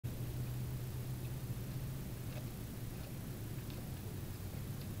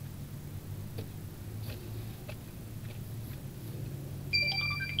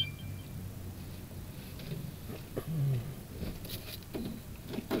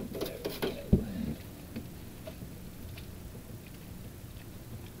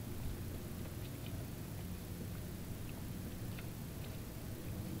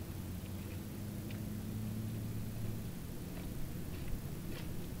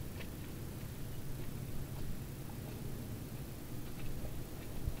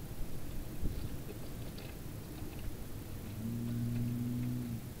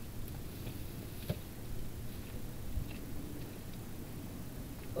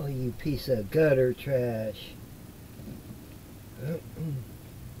Oh, you piece of gutter trash.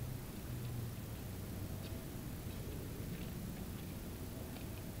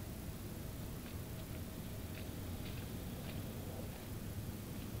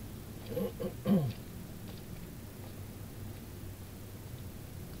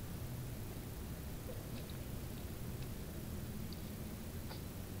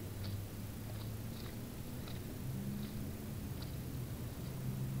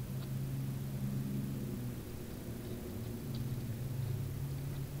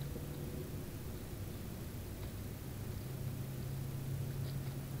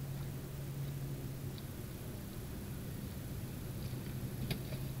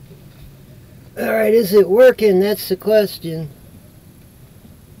 Alright, is it working? That's the question.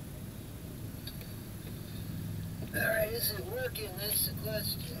 Alright, is it working? That's the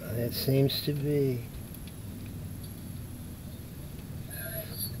question. It seems to be.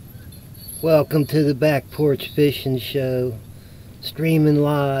 Welcome to the Back Porch Fishing Show, streaming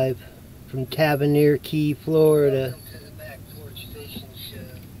live from Tavernier Key, Florida. Welcome to the Back Porch Fishing Show,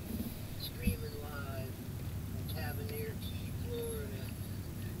 streaming live from Tavernier Key, Florida.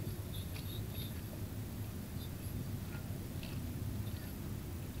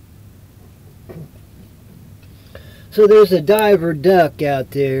 So there's a diver duck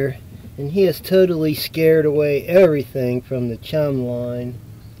out there, and he has totally scared away everything from the chum line.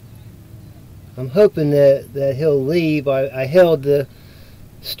 I'm hoping that he'll leave. I held the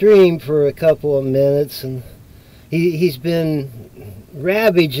stream for a couple of minutes, and he's been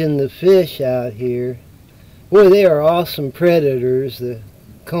ravaging the fish out here. Boy, they are awesome predators, the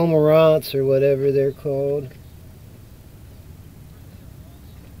cormorants or whatever they're called.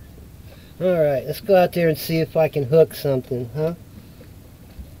 Alright, let's go out there and see if I can hook something, huh?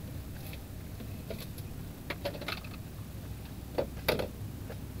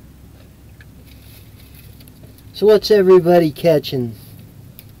 So what's everybody catching?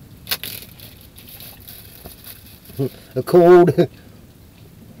 A cold? The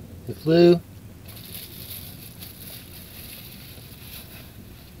flu?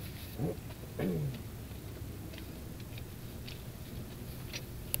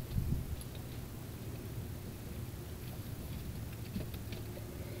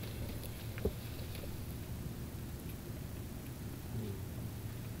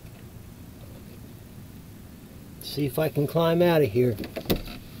 See if I can climb out of here.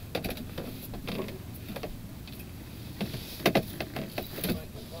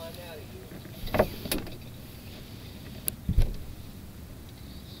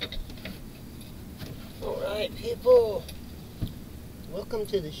 Alright, people. Welcome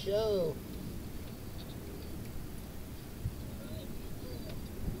to the show.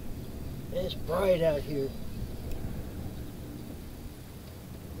 It's bright out here.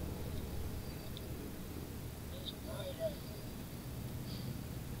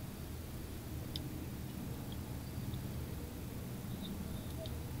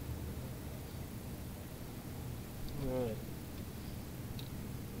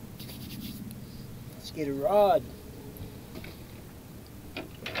 Get a rod.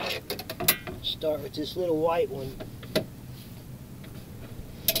 Start with this little white one.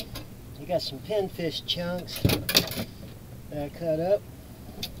 You got some pinfish chunks that I cut up.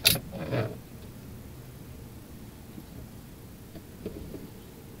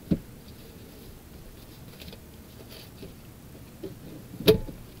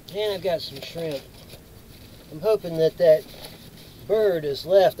 And I've got some shrimp. I'm hoping that bird is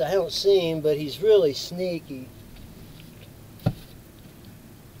left. I don't see him, but he's really sneaky.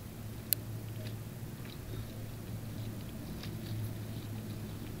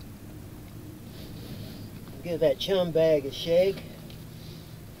 Give that chum bag a shake.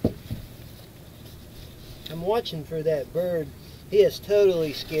 I'm watching for that bird. He has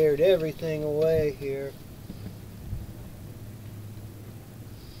totally scared everything away here.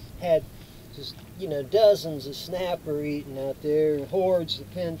 Had just, you know, dozens of snapper eating out there, and hordes of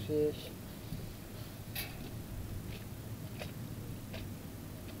pinfish.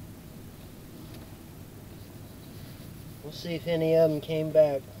 We'll see if any of them came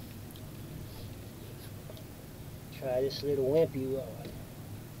back. Try this little wimpy rod.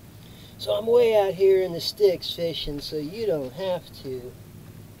 So I'm way out here in the sticks fishing, so you don't have to.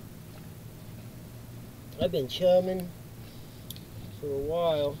 I've been chumming for a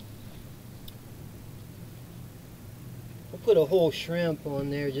while. I'll put a whole shrimp on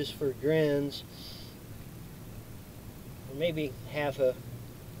there just for grins. Or maybe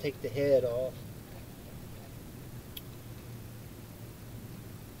take the head off.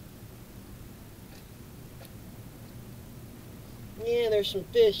 Yeah, there's some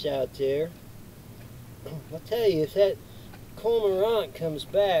fish out there. I'll tell you, if that cormorant comes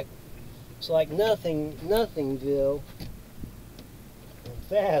back, it's like nothingville. And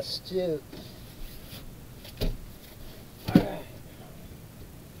fast, too. Alright.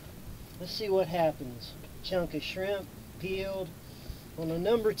 Let's see what happens. Chunk of shrimp, peeled, on a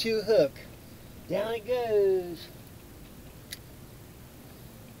number 2 hook. Down it goes.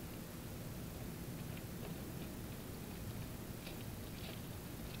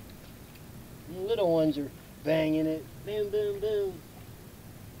 The little ones are banging it. Boom, boom, boom.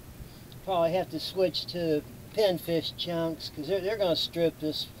 Probably have to switch to pinfish chunks because they're going to strip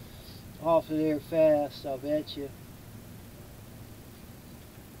this off of there fast, I'll bet you.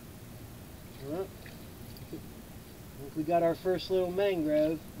 Well, I think we got our first little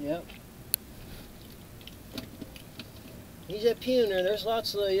mangrove. Yep. He's a puner. There's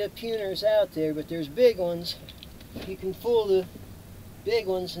lots of puners out there, but there's big ones. You can fool the big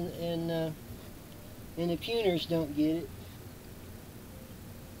ones, and the puners don't get it.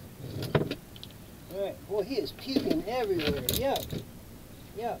 Alright, boy, he is puking everywhere. Yuck.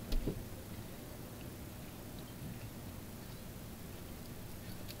 Yuck.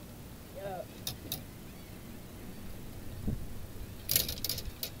 Yuck.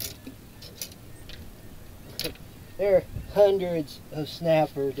 There are hundreds of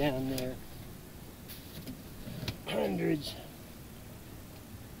snapper down there. Hundreds.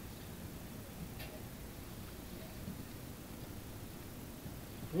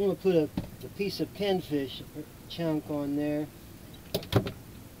 I'm going to put a piece of pinfish chunk on there.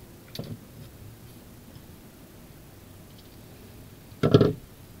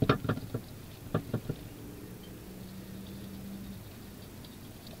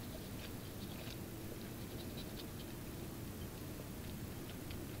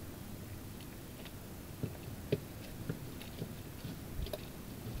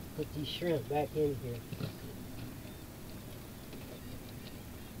 Put these shrimp back in here.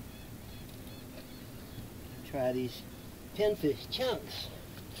 Try these pinfish chunks.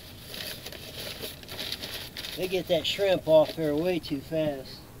 They get that shrimp off there way too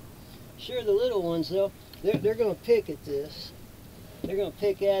fast. Sure, the little ones though, they're going to pick at this. They're going to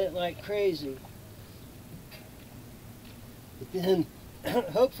pick at it like crazy. But then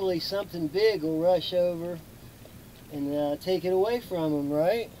hopefully something big will rush over and take it away from them,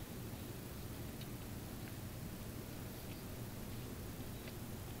 right?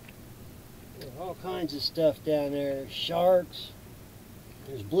 All kinds of stuff down there. There's sharks,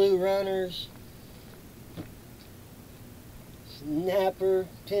 there's blue runners, snapper,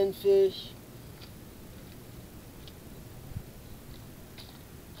 pinfish.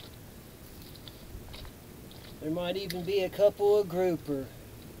 There might even be a couple of grouper.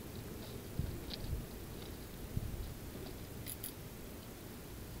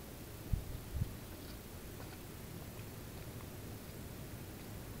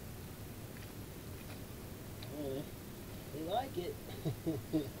 They like it.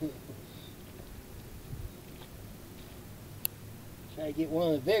 Try to get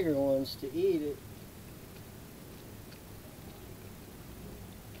one of the bigger ones to eat it.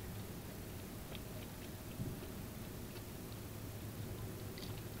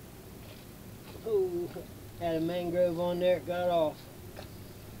 Oh, had a mangrove on there, it got off.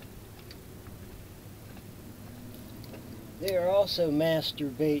 They are also master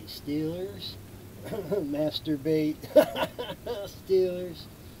bait stealers. Master bait stealers.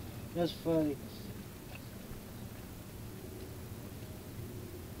 That's funny.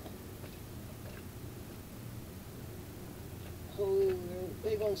 Oh, the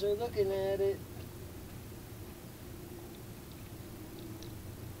big ones are looking at it.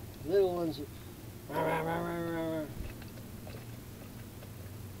 Little ones are.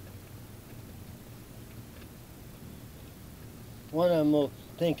 One of them will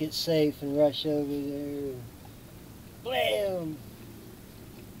think it's safe and rush over there. Blam!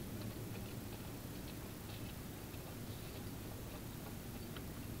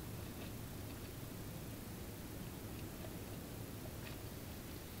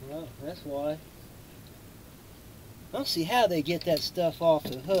 Well, that's why. I don't see how they get that stuff off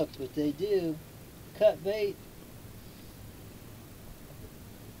the hook, but they do. Cut bait.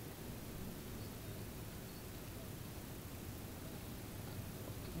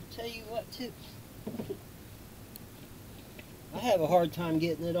 I'll tell you what, too. I have a hard time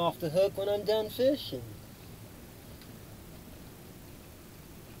getting it off the hook when I'm done fishing.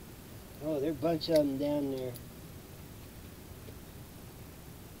 Oh, there are a bunch of them down there.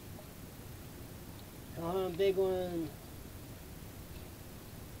 Come on, big one.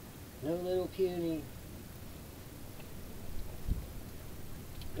 No little puny.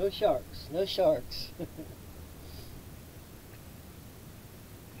 No sharks. No sharks.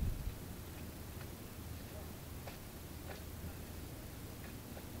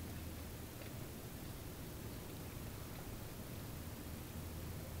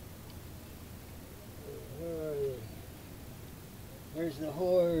 Where are they? Where's the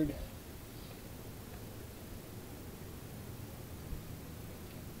horde?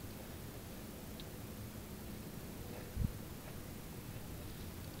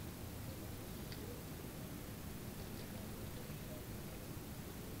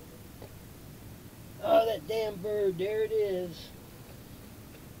 Oh, that damn bird, there it is.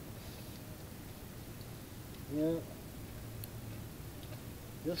 Yeah.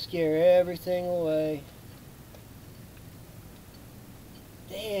 He'll scare everything away.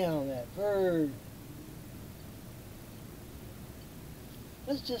 Damn, that bird.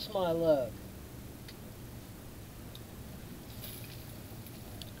 That's just my luck.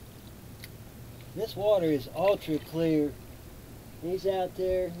 This water is ultra clear. He's out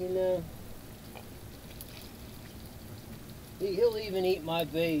there, you know. He'll even eat my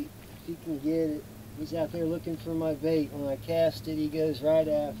bait if he can get it. He's out there looking for my bait. When I cast it, he goes right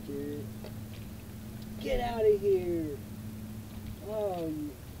after it. Get out of here! Oh,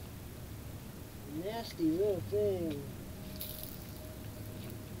 you nasty little thing.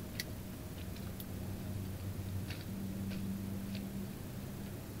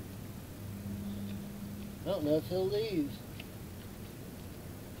 I don't know if he'll leave.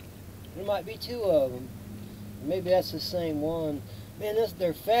 There might be two of them. Maybe that's the same one. Man,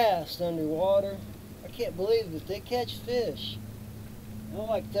 they're fast underwater. I can't believe that they catch fish. I'll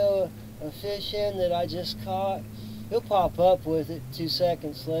like throw a fish in that I just caught. He'll pop up with it 2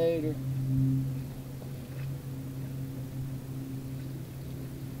 seconds later.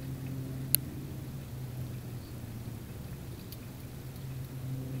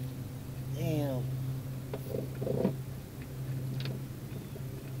 Damn.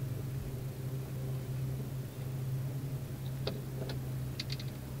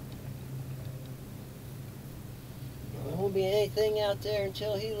 There won't be anything out there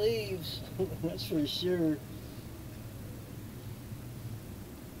until he leaves. That's for sure.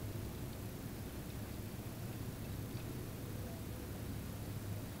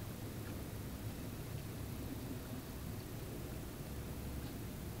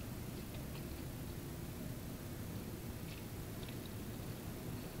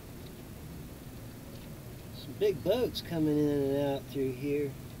 Some big boats coming in and out through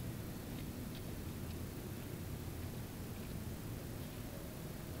here.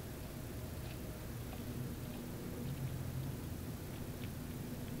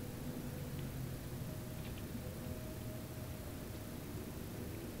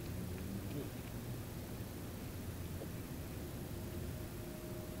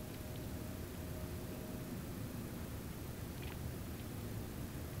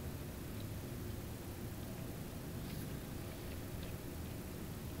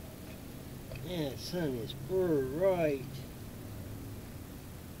 Man, that sun is bright.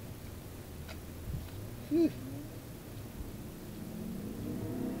 Whew.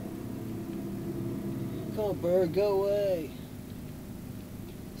 Come on, bird, go away.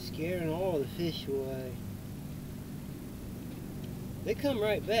 Scaring all the fish away. They come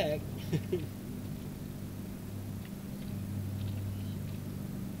right back.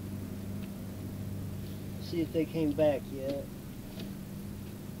 See if they came back yet.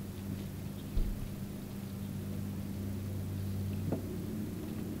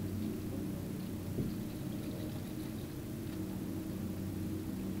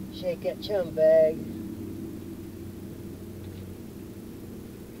 Shake that chum bag.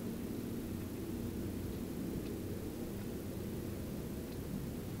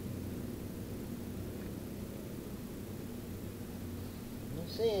 Don't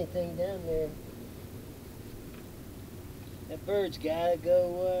see anything down there. That bird's gotta go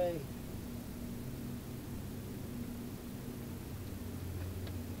away.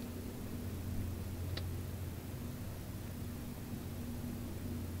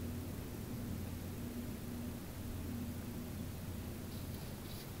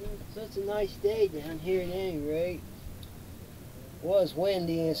 So it's a nice day down here at any rate. It was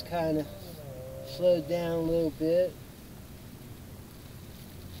windy and it's kind of slowed down a little bit.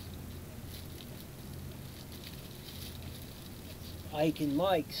 Ike and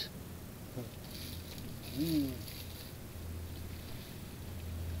Mike's.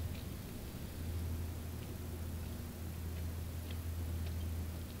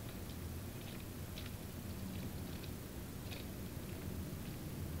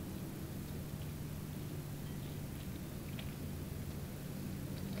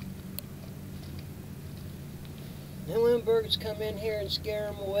 them birds come in here and scare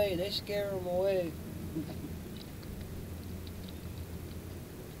them away. They scare them away.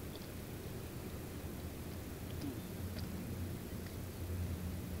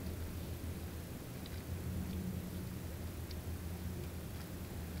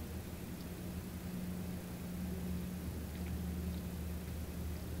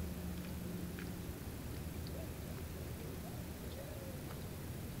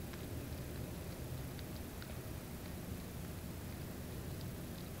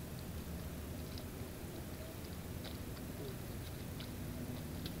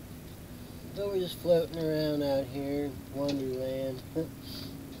 So we're just floating around out here in Wonderland. It's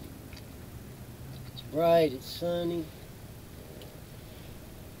bright, it's sunny.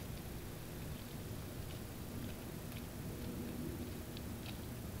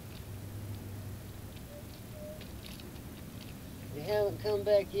 They haven't come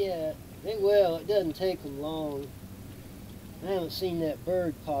back yet. They will, it doesn't take them long. I haven't seen that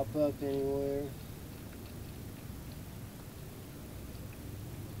bird pop up anywhere.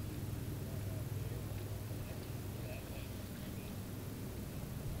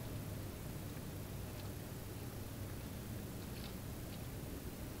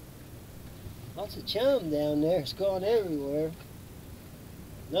 Lots of chum down there. It's gone everywhere.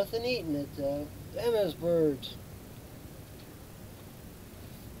 Nothing eating it though. Damn those birds.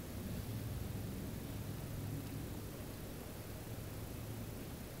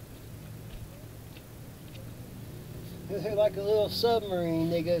 They're like a little submarine.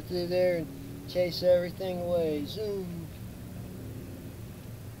 They go through there and chase everything away. Zoom.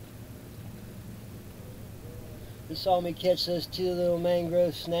 He saw me catch those two little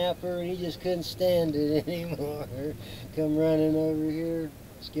mangrove snapper and he just couldn't stand it anymore. Come running over here,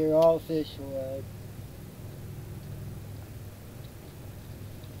 scare all fish away.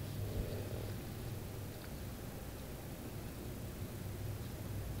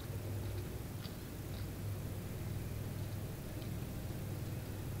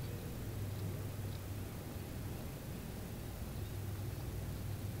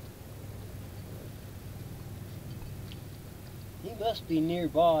 He must be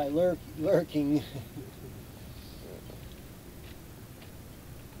nearby, lurking.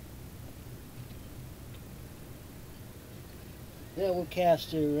 Yeah, we'll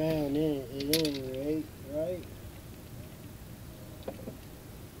cast it around at any rate, right?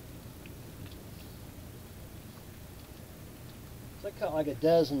 So I caught like a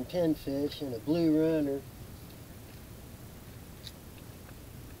dozen pinfish and a blue runner.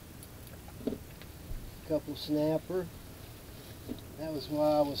 Couple snapper. That was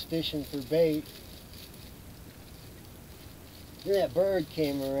why I was fishing for bait. Then that bird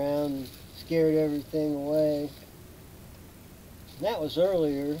came around and scared everything away. And that was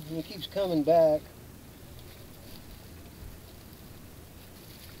earlier, and he keeps coming back.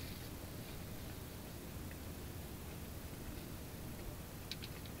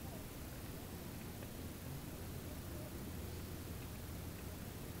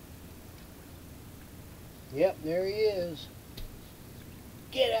 Yep, there he is.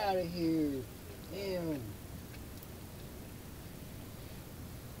 Get out of here. Damn.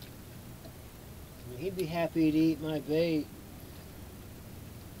 He'd be happy to eat my bait.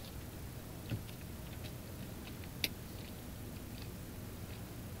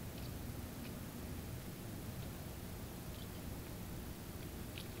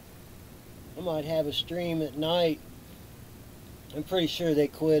 I might have a stream at night. I'm pretty sure they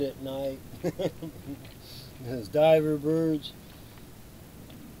quit at night. Those diver birds.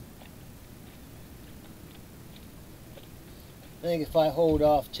 I think if I hold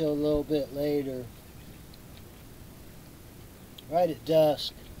off till a little bit later, right at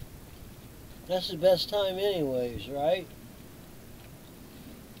dusk, that's the best time anyways, right?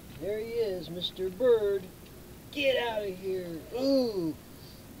 There he is, Mr. Bird. Get out of here. Ooh.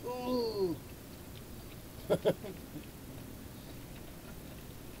 Ooh. I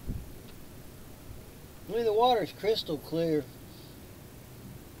mean, the water's crystal clear.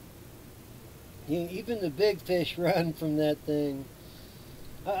 Even the big fish run from that thing.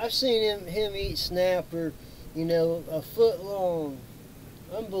 I've seen him eat snapper, you know, a foot long.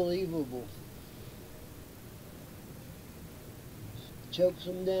 Unbelievable. Chokes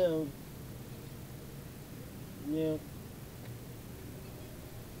them down. Yeah.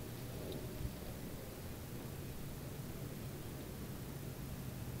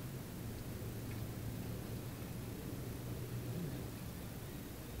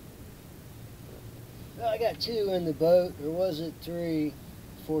 Well, I got 2 in the boat, or was it 3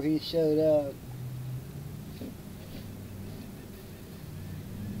 before he showed up?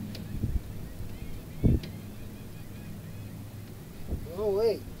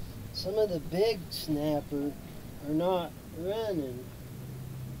 Some of the big snapper are not running.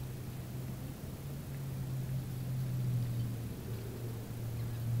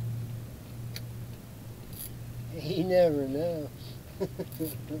 You never know.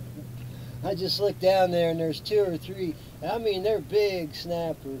 I just looked down there and there's 2 or 3. I mean, they're big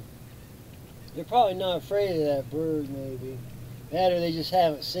snapper. They're probably not afraid of that bird, maybe. That or they just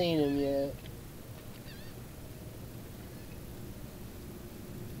haven't seen him yet.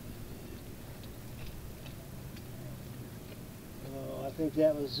 Oh, I think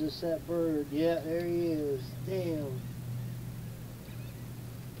that was just that bird. Yeah, there he is. Damn.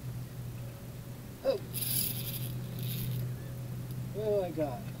 Oh. What do I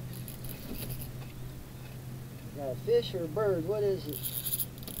got? Got a fish or a bird? What is it?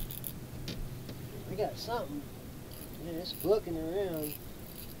 I got something. Man, it's booking around.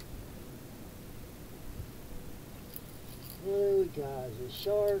 What do we got? Is it a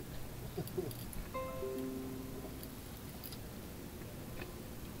shark?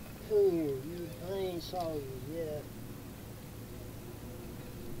 Come here, you. I ain't saw you yet.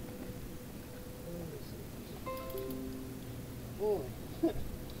 Boy.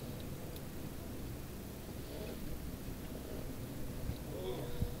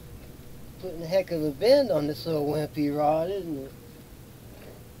 Putting a heck of a bend on this little wimpy rod, isn't it?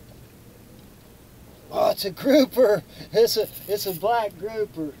 Oh, it's a grouper. It's a black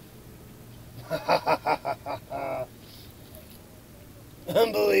grouper.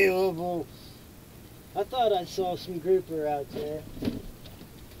 Unbelievable. I thought I saw some grouper out there.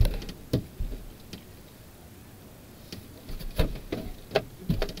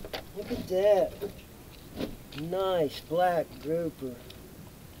 Look at that. Nice black grouper.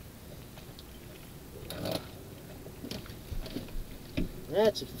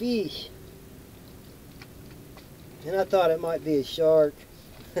 That's a fish. And I thought it might be a shark.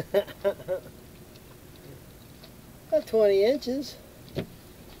 About 20 inches.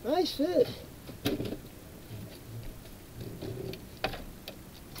 Nice fish.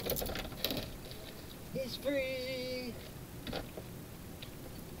 He's free.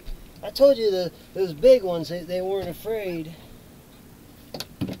 I told you those big ones, they weren't afraid.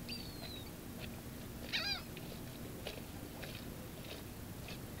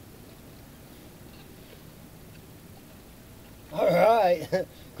 All right,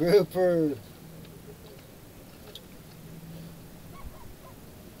 grouper.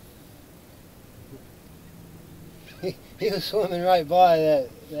 He was swimming right by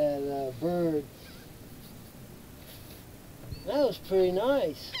that bird. That was pretty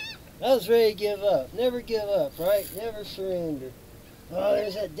nice. I was ready to give up. Never give up, right? Never surrender. Oh,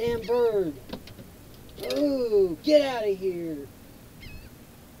 there's that damn bird. Ooh, get out of here.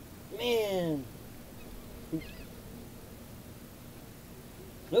 Man.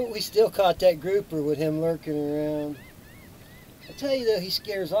 Look, we still caught that grouper with him lurking around. I tell you though, he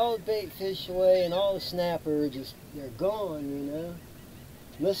scares all the bait fish away, and all the snapper they're gone, you know.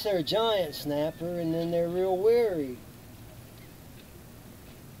 Unless they're a giant snapper, and then they're real wary.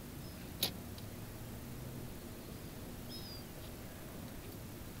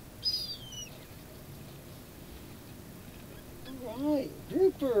 All right,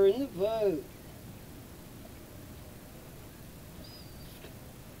 grouper in the boat.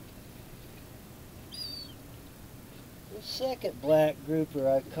 The second black grouper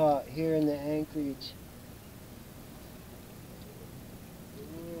I caught here in the anchorage.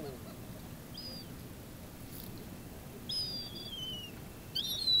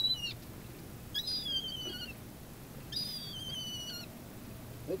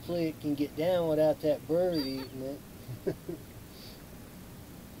 Hopefully it can get down without that bird eating it.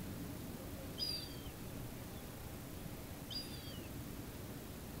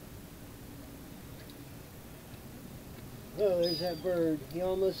 Oh, there's that bird. He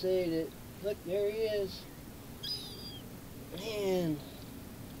almost ate it. Look, there he is. Man.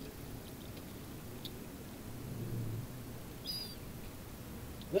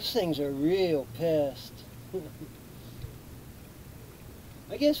 Those things are real pests.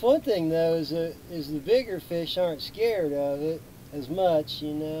 I guess one thing though is the bigger fish aren't scared of it as much,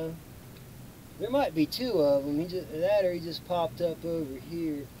 you know. There might be 2 of them. He just popped up over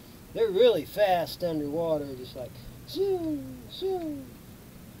here. They're really fast underwater, just like zoom, zoom.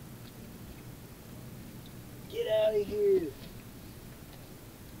 Get out of here.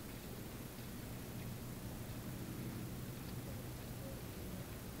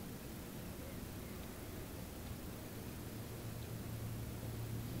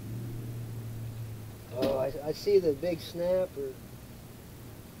 Oh, I see the big snapper.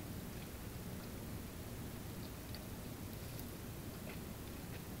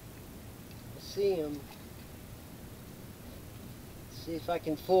 see them. See if I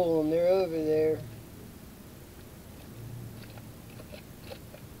can fool them. They're over there.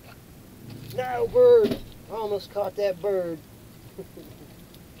 No, bird! I almost caught that bird.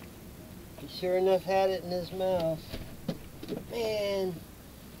 He sure enough had it in his mouth. Man.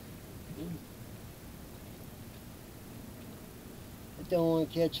 I don't want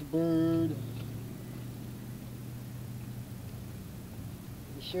to catch a bird.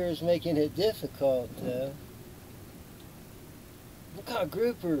 He sure is making it difficult though. Look at a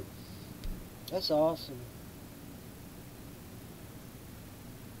grouper. That's awesome.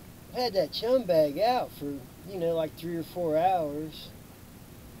 I had that chum bag out for, you know, like 3 or 4 hours.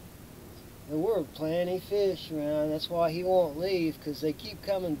 There were plenty fish around. That's why he won't leave, because they keep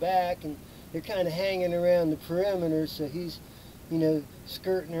coming back and they're kind of hanging around the perimeter, so he's, you know,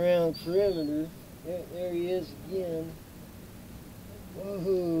 skirting around the perimeter. There he is again.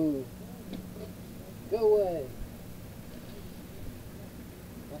 Woohoo! Go away.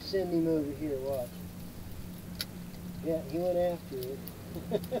 I'll send him over here, watch. Yeah, he went after it.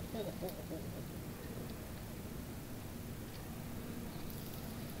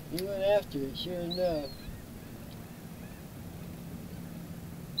 He went after it, sure enough.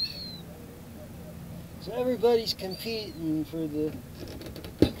 So everybody's competing for the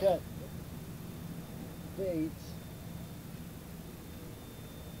cut baits.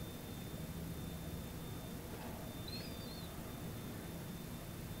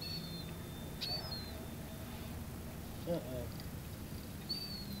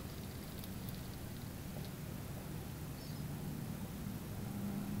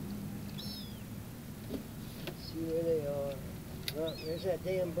 See where they are. Oh, there's that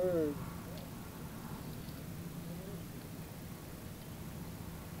damn bird.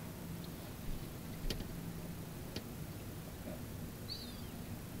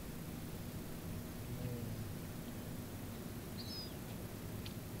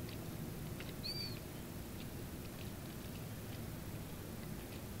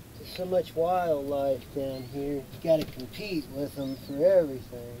 There's so much wildlife down here. You got to compete with them for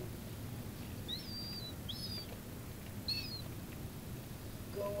everything.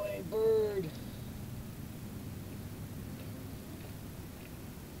 Go away, bird.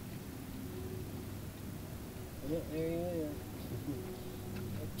 Yeah, there he is.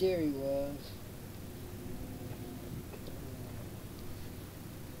 Right there he was.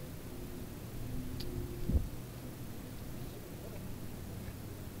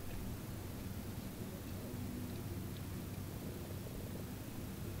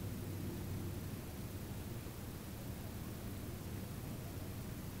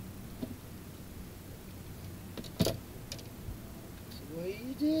 What do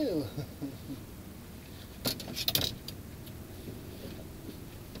you do?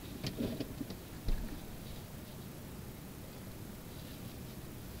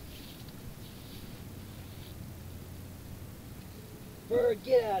 Bird,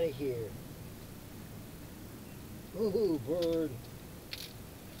 get out of here. Ooh, bird.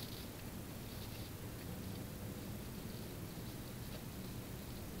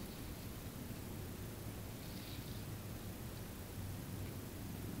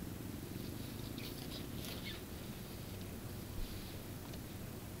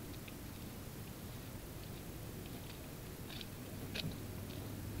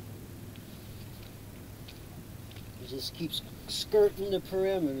 Just keeps skirting the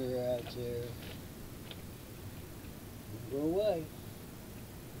perimeter out there. Go away.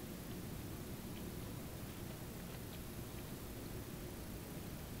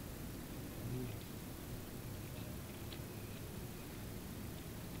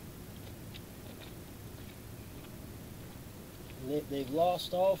 They've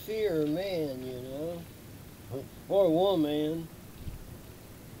lost all fear of man, you know, or woman.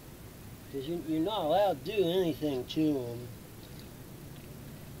 Because you're not allowed to do anything to them.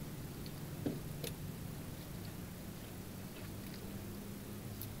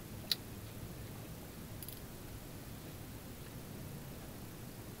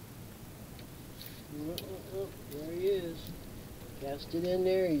 Oh, there he is. Cast it in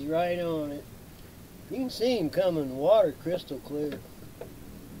there, he's right on it. You can see him coming, the water crystal clear.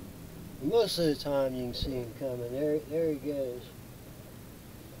 Most of the time you can see him coming. There he goes.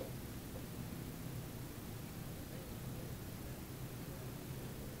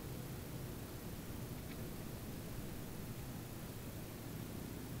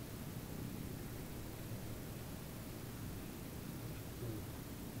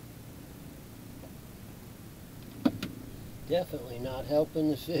 Definitely not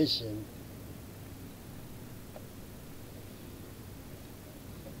helping the fishing.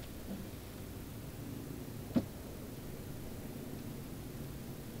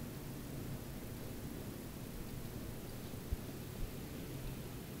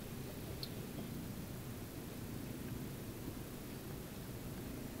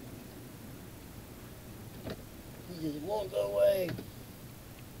 He just won't go away.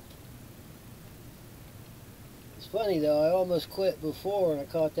 It's funny though, I almost quit before and I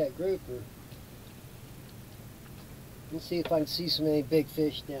caught that grouper. Let's see if I can see so many big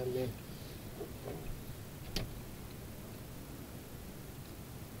fish down there.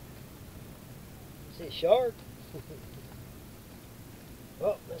 See a shark?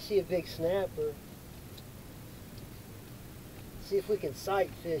 Oh, let's see a big snapper. See if we can sight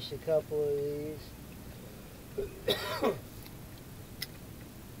fish a couple of these.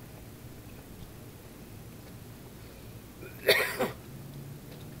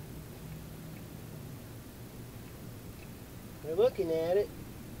 They're looking at it,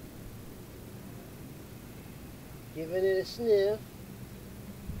 giving it a sniff.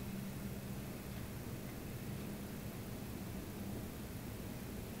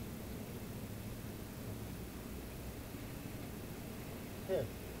 Huh.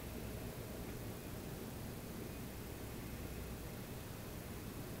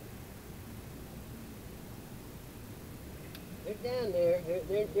 They're down there.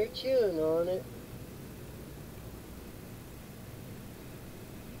 They're chewing on it.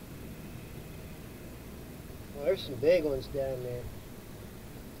 Well, there's some big ones down there.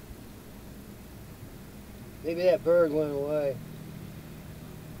 Maybe that bird went away.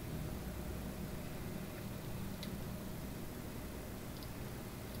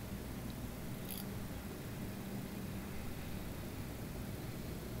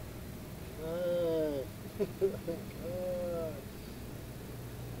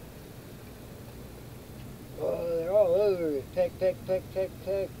 Oh, they're all over it. Peck, peck, peck, peck,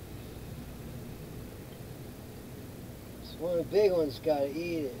 peck. One of the big ones got to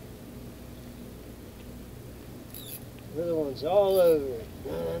eat it. Little one's all over it.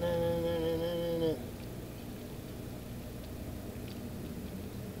 No, no, no, no, no, no, no, no.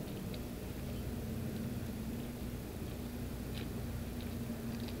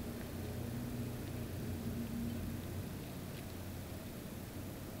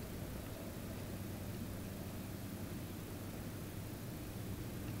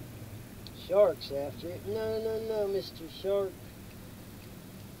 Shark's after it. No, no, no, Mr. Shark.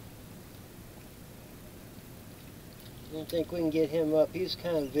 I don't think we can get him up. He's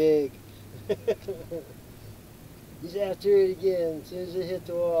kind of big. He's after it again as soon as it hit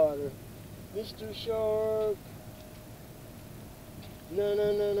the water. Mr. Shark. No,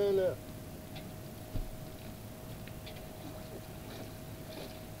 no, no, no, no.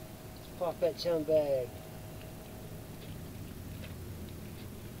 Let's pop that chum bag.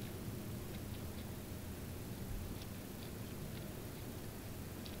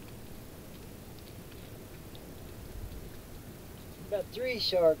 About 3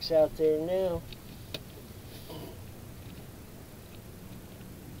 sharks out there now.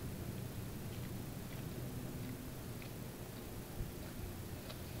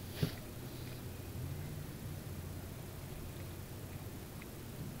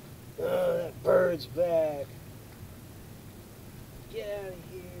 Oh, that bird's back. Get out of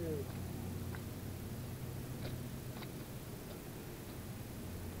here.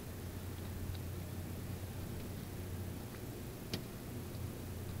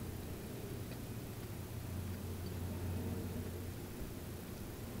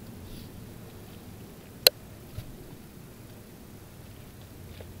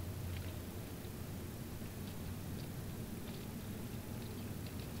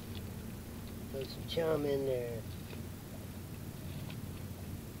 Put some chum in there.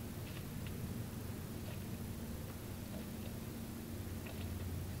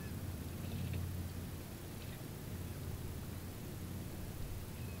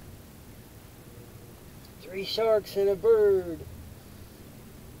 Three sharks and a bird.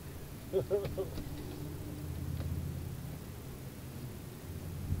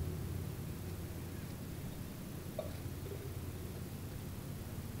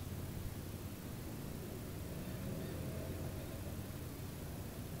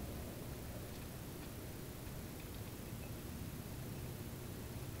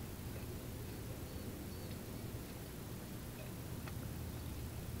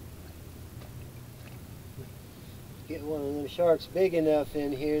 Get one of them sharks big enough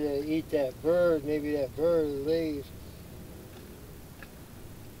in here to eat that bird. Maybe that bird will leave.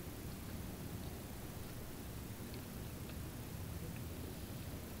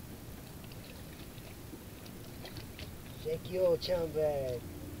 Shake your old chum bag.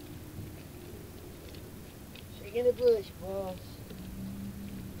 Shake in the bush, boss.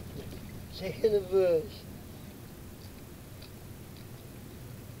 Shake in the bush.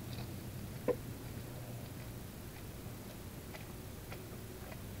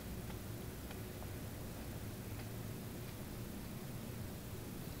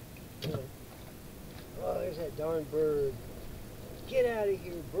 Darn bird. Get out of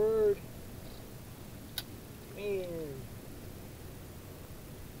here, bird. Man.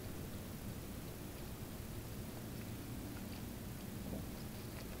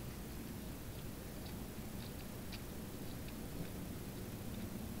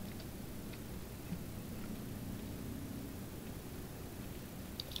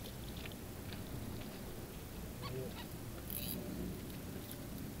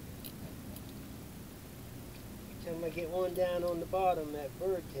 Time I get one down on the bottom, that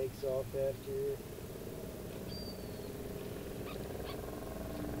bird takes off after it.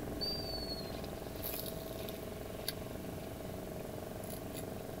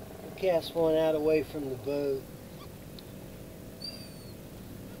 Cast one out away from the boat.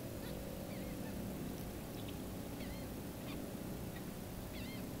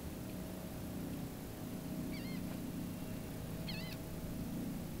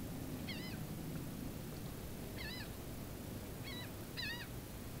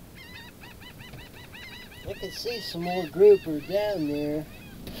 I can see some more grouper down there.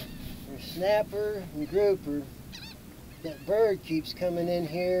 There's snapper and grouper. That bird keeps coming in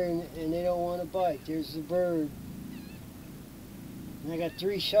here and they don't want to bite. There's the bird. And I got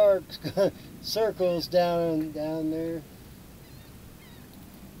 3 sharks circles down there.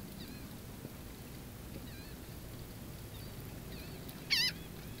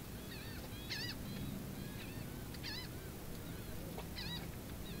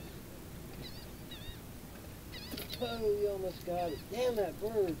 Oh, you almost got it. Damn that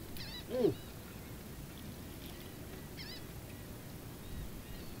bird.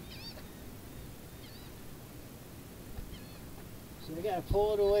 So I gotta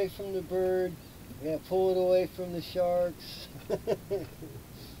pull it away from the bird. I gotta pull it away from the sharks.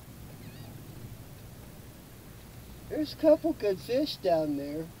 There's a couple good fish down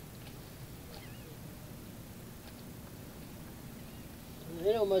there.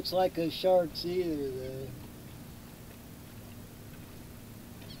 They don't much like those sharks either, though.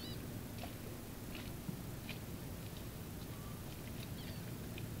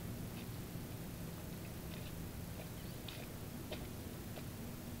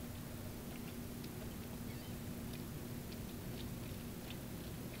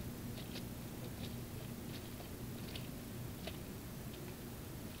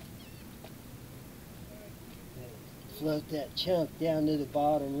 Float that chunk down to the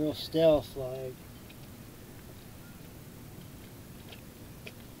bottom real stealth like.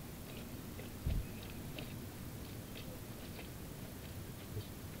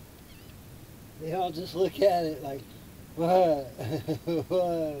 They all just look at it like, what?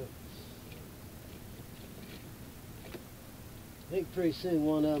 What? I think pretty soon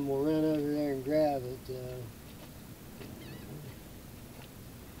one of them will run over there and grab it.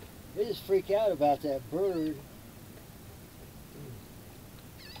 They just freak out about that bird.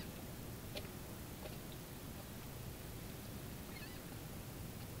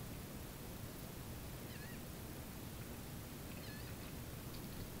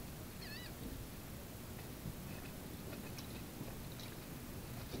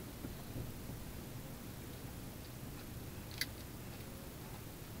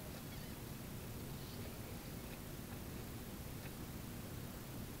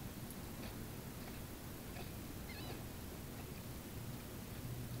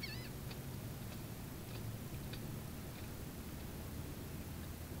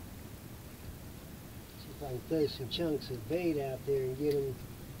 I can throw some chunks of bait out there and get them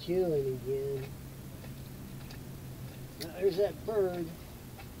chewing again. Now, there's that bird.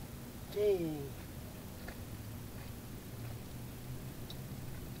 Dang.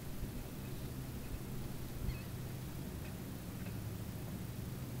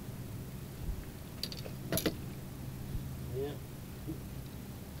 Yeah.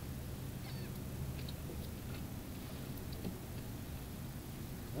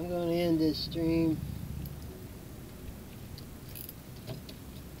 I'm going to end this stream.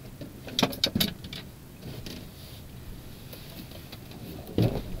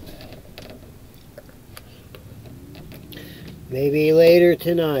 Maybe later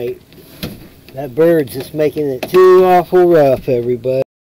tonight. That bird's just making it too awful rough, everybody.